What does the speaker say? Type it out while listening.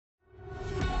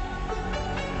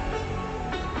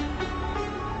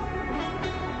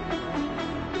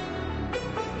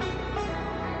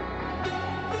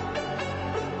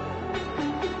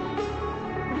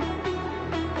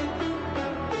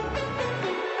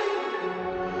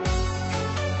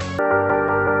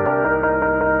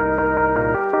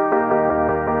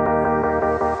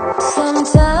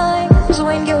Sometimes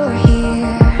when you're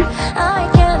here, I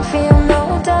can't feel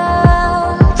no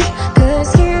doubt,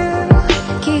 'cause you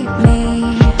keep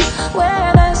me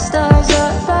where the stars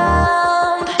are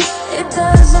found. It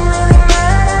doesn't really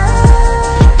matter,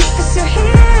 'cause you're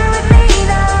here with me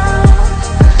now.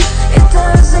 It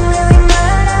doesn't really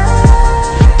matter.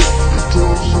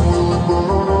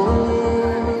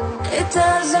 It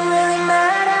doesn't really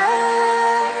matter,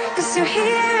 'cause you're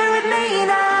here with me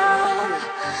now.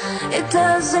 It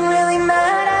doesn't really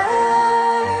matter,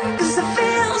 'cause I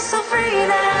feel so free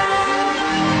now.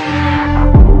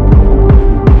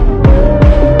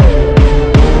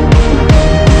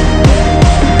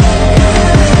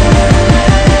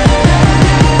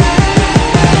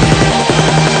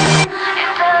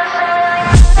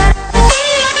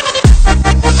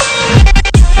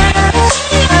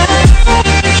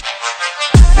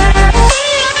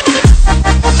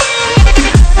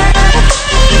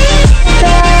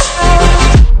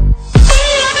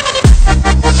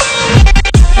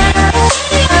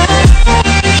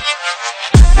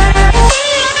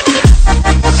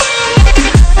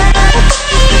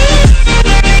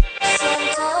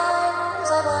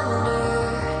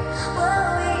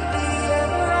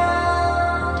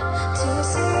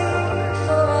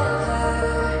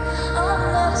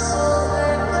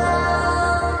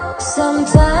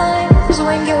 Sometimes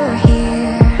when you're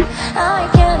here, I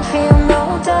can't feel no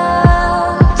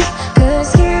doubt,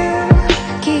 'cause you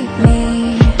keep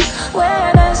me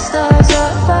where the stars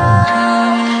are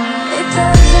found. It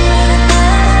doesn't really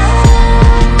matter,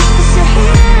 'cause you're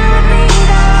here with me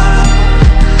now.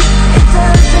 It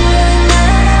doesn't really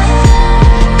matter.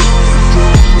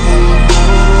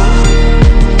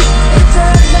 It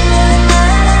doesn't really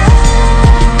matter,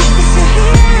 'cause you're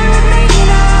here with me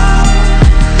now.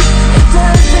 It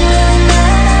doesn't really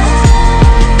matter,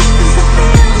 'cause I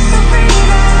feel so free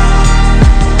now.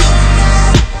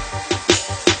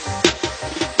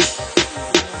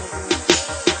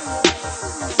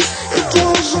 It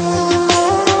doesn't really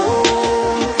matter.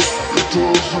 It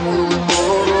doesn't really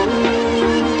matter.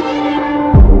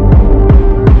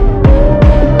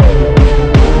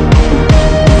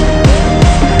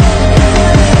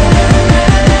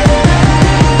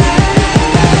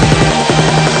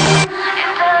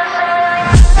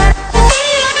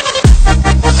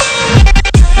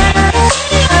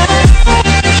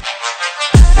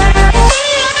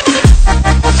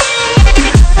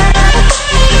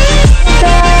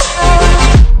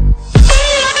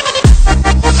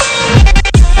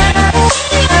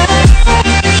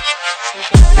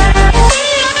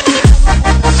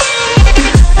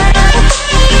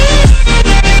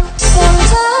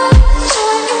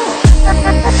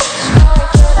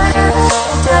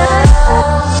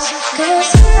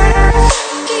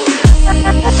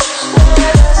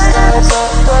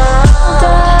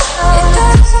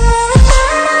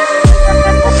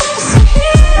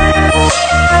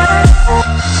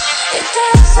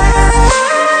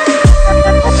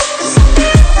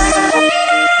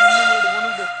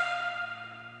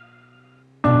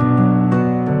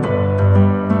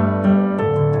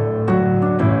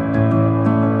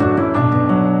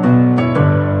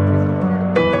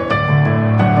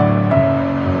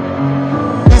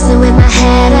 With my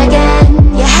head again,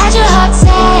 you had your heart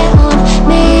set on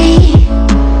me,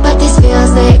 but these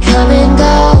feels, they come and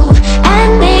go,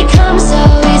 and they come so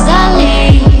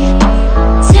easily.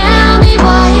 Tell me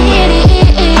what it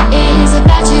is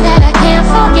about you that I can't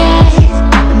forget,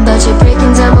 but you're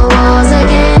breaking down my walls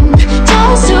again,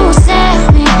 just to set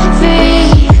me free.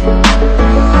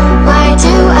 Why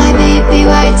do I, baby,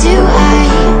 why do I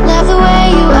love the way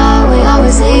you are, will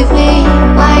always leave me?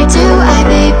 Why do I,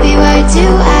 baby, why do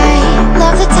I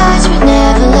love the touch but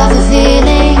never love the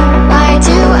feeling? Why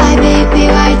do I, baby,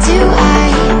 why do I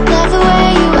love the way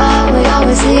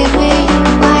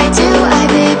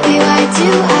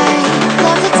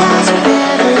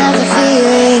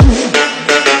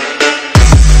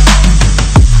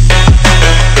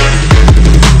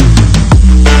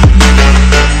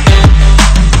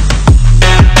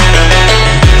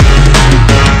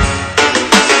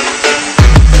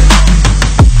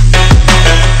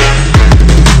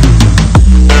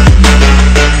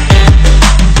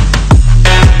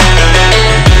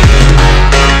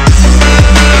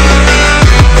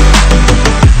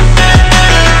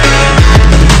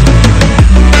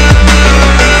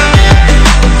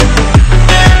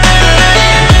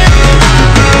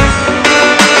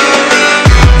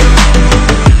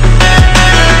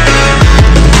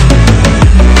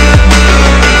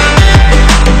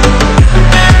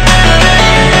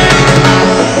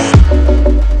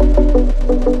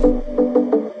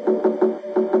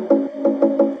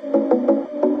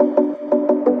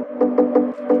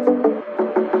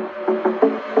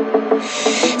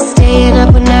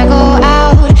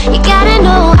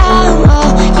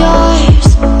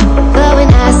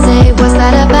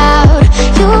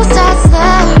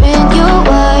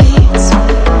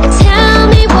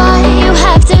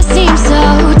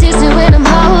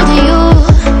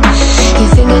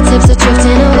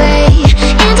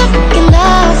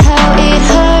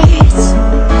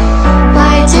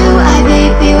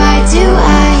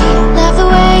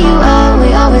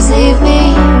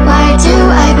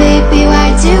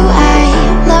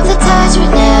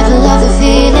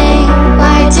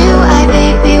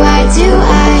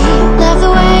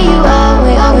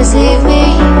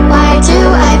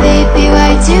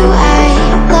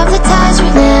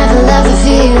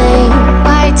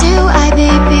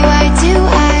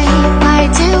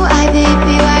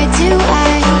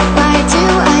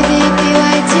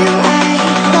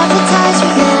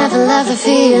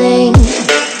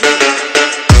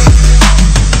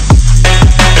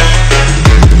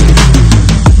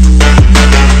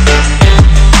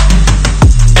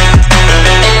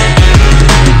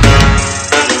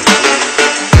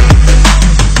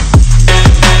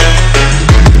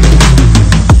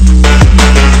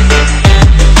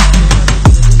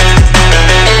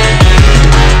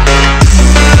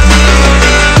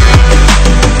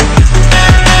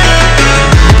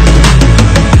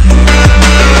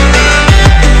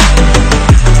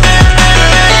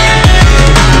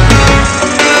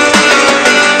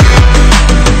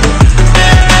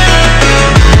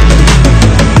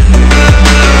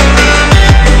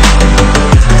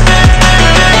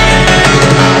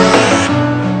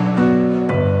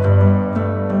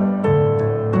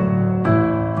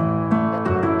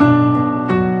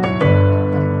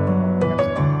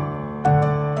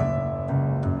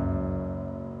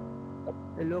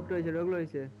রোগটা হয়েছে, রোগ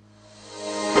হয়েছে।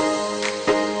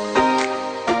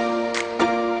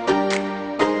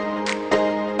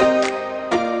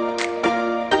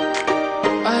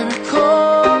 I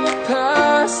recall the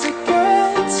past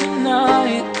again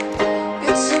tonight.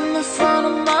 It's in the front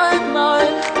of my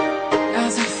mind.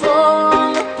 As I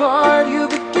fall apart, you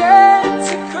begin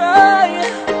to cry.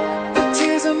 The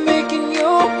tears are making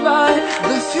you blind.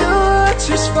 The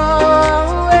future's far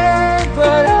away,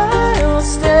 but I will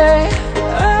stay.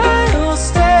 I will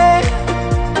stay.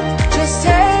 Just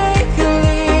take a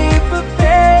leap of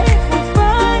faith. We'll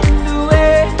find a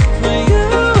way for you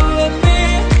and me.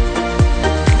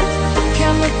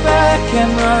 Can't look back,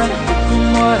 can't run from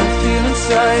what I feel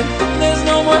inside. There's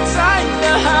no more time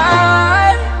to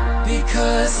hide,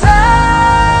 because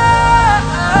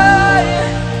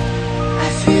I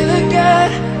feel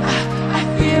again, I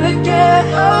feel again.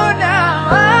 Oh, now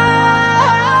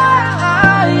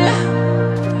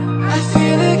I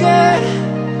feel again.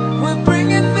 We're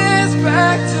bringing this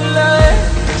back to life.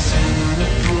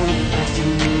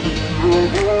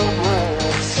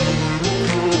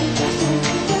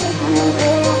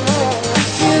 I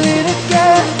feel it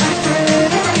again, I feel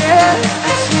it again,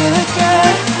 I feel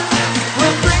again.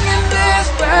 We're bringing this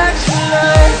back to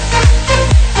life.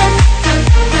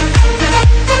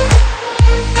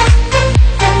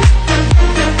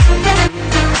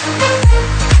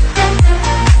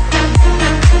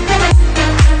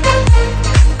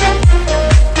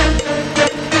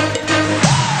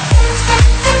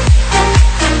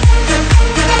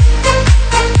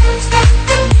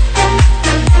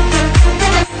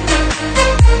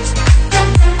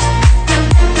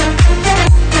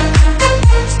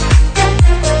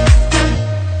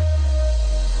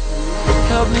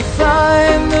 Help me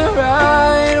find the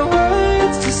right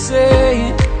words to say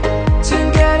to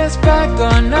get us back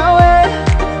on our way.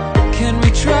 Can we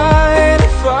try to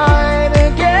fight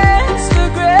against the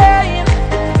grain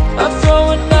of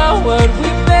throwing out what we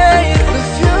made? The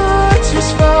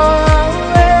future's far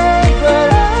away, but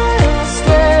I will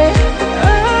stay.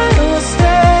 I will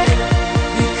stay,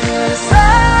 because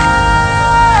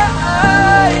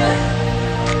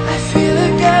I feel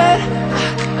again,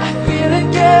 I feel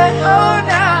again. Oh,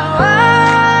 now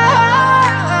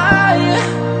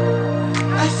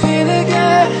I feel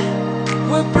again.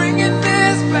 We're bringing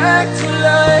this back to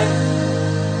life.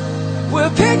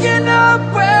 We're picking up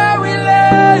where we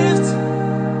left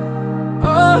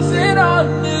off and on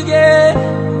again.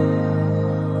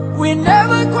 We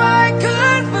never quite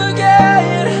could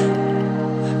forget,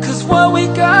 'cause what we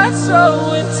got so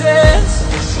intense.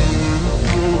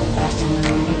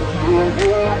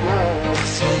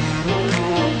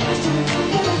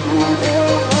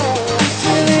 I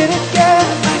feel it again,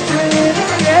 I feel it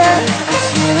again, I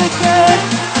feel it again.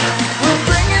 We're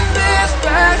bringing this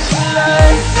back to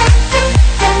life.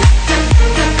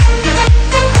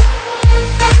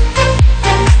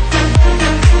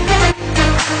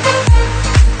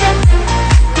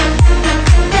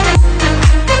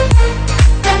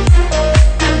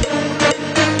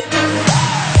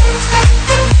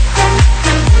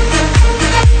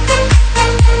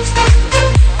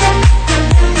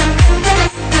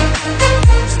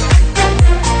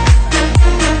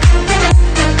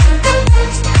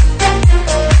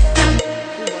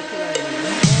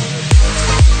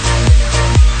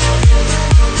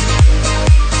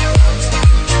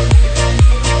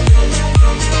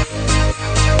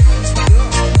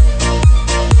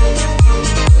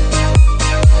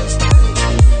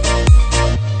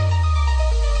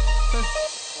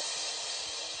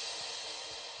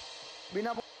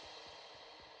 বিনা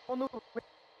বন্ধু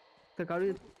কারো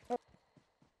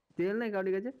তেল নাই কারো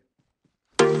কাছে।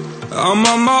 I'm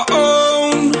on my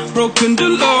own, broken and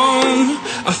alone.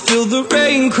 I feel the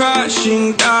rain crashing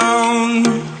down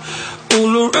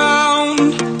all around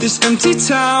this empty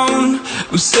town.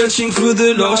 I'm searching for the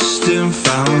lost and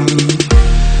found,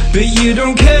 but you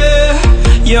don't care,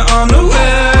 you're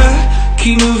unaware.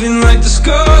 Keep moving like the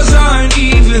scars aren't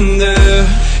even there.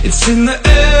 It's in the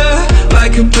air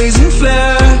like a blazing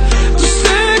flare. Don't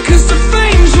stare 'cause the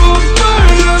flames will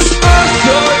burn us. I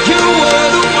thought you were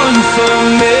the one for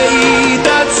me.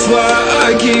 That's why I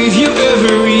gave you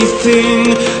everything.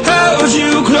 Held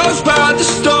you close by the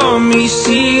stormy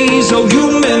seas. Oh, you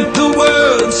meant the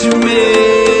world to me.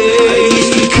 I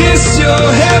used to kiss your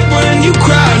head when you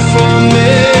cried for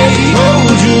me.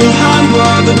 Hold your hand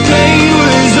while the pain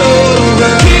was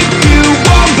over. Keep you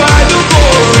warm by the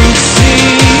roaring sea.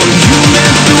 You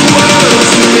meant the world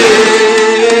to me.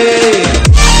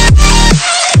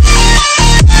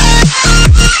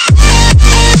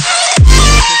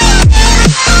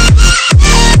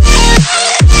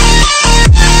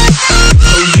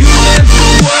 Oh, you meant the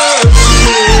world.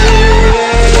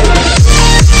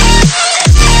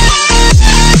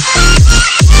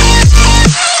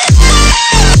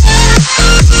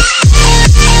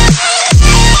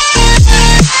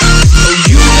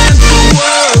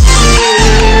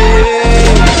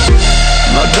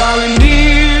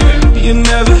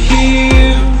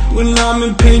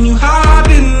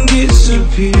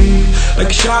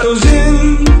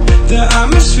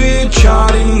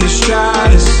 in the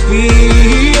stratosphere.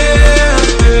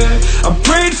 Yeah. I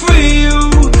prayed for you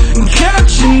and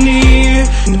kept you near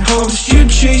in hopes you'd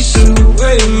chase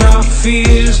away my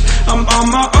fears. I'm on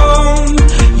my own,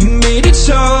 you made it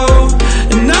so,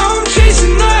 and now I'm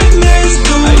chasing nightmares.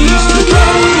 I used to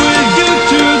run with you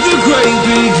through the great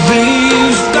big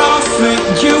leaves, laugh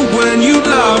at you when you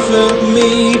laugh at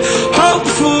me. Hope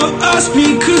for us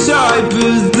because I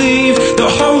believe the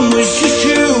home was just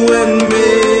you and me.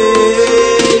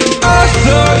 I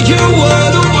thought you were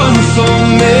the one for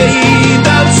me,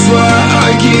 that's why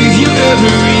I gave you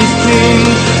everything.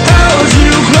 Held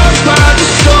you close by the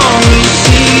stormy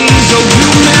seas, oh you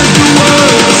meant the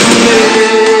world to me.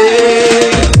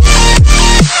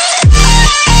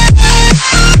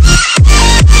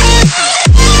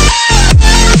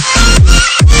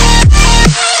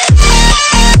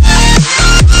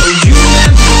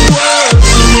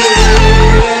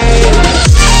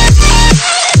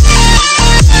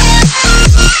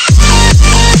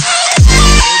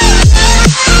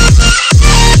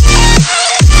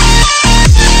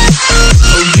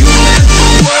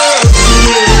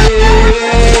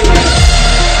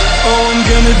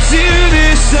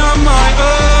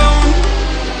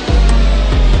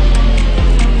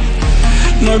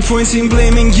 No point in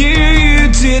blaming you, you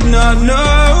did not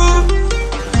know.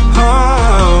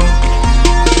 Oh,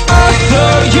 I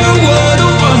thought you were the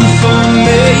one for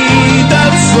me,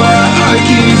 that's why I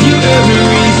gave you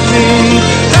everything.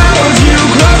 Held you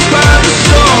close by the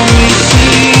stormy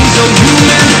seas, oh you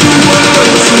meant the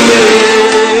world to me.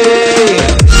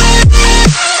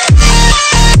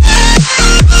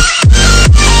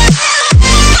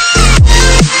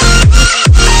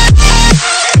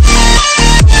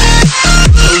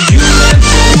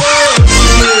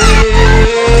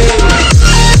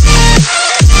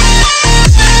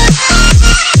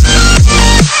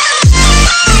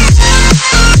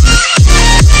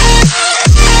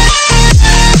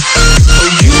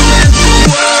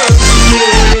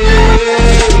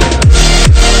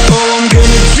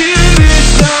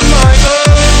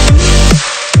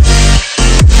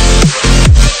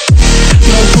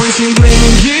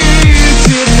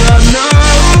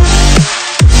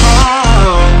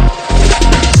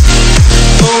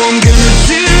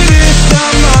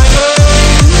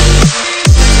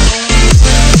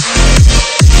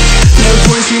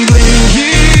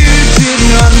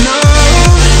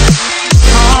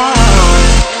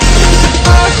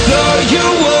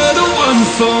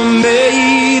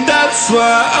 That's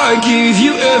why I gave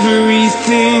you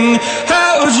everything.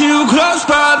 Held you close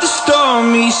by the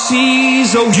stormy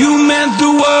seas, oh you meant the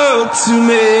world to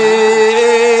me.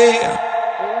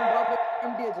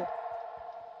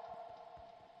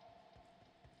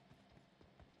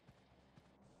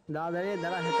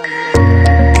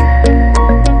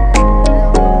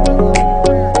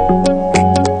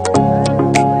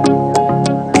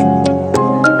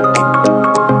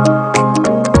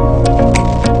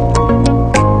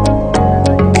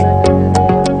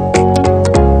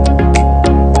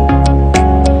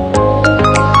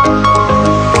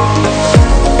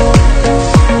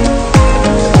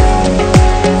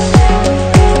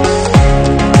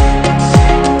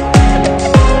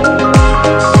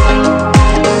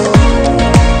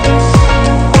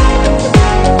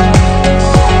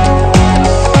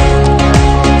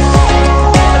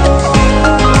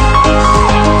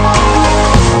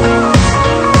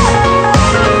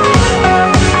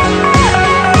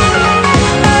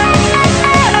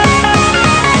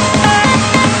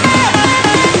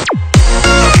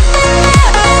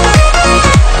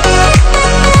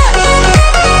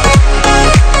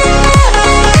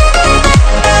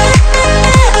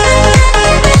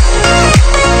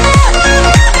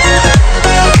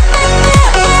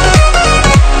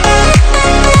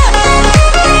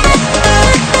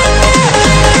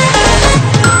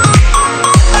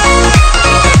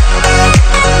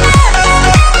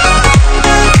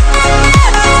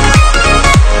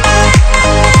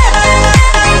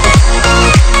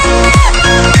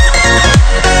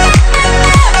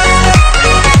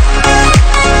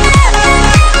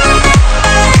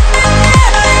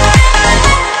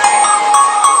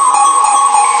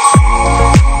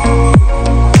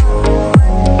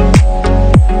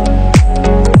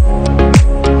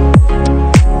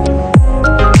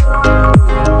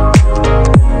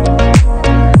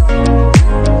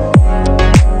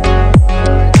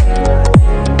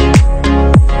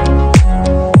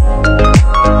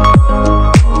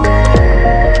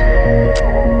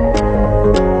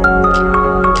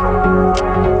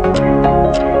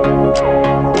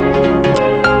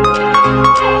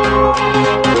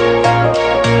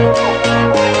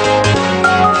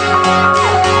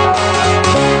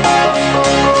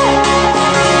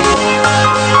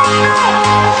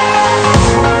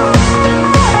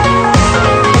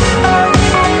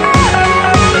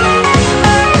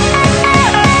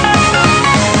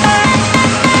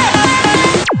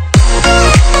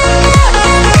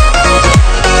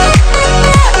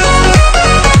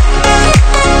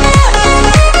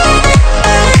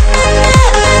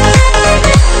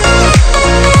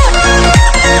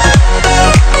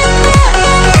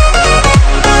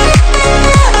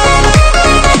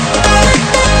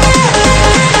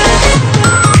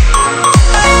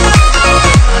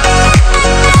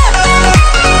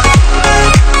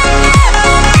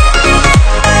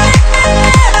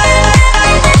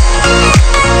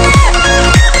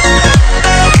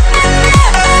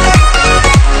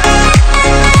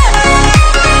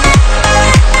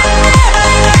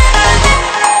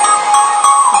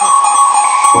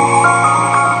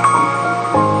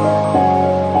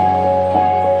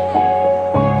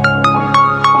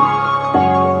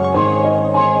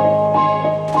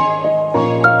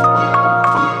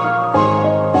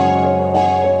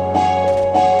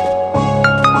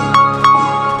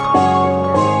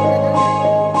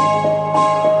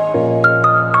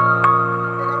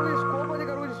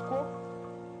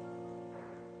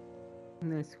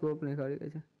 Scope नहीं काढ़ी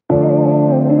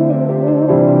गए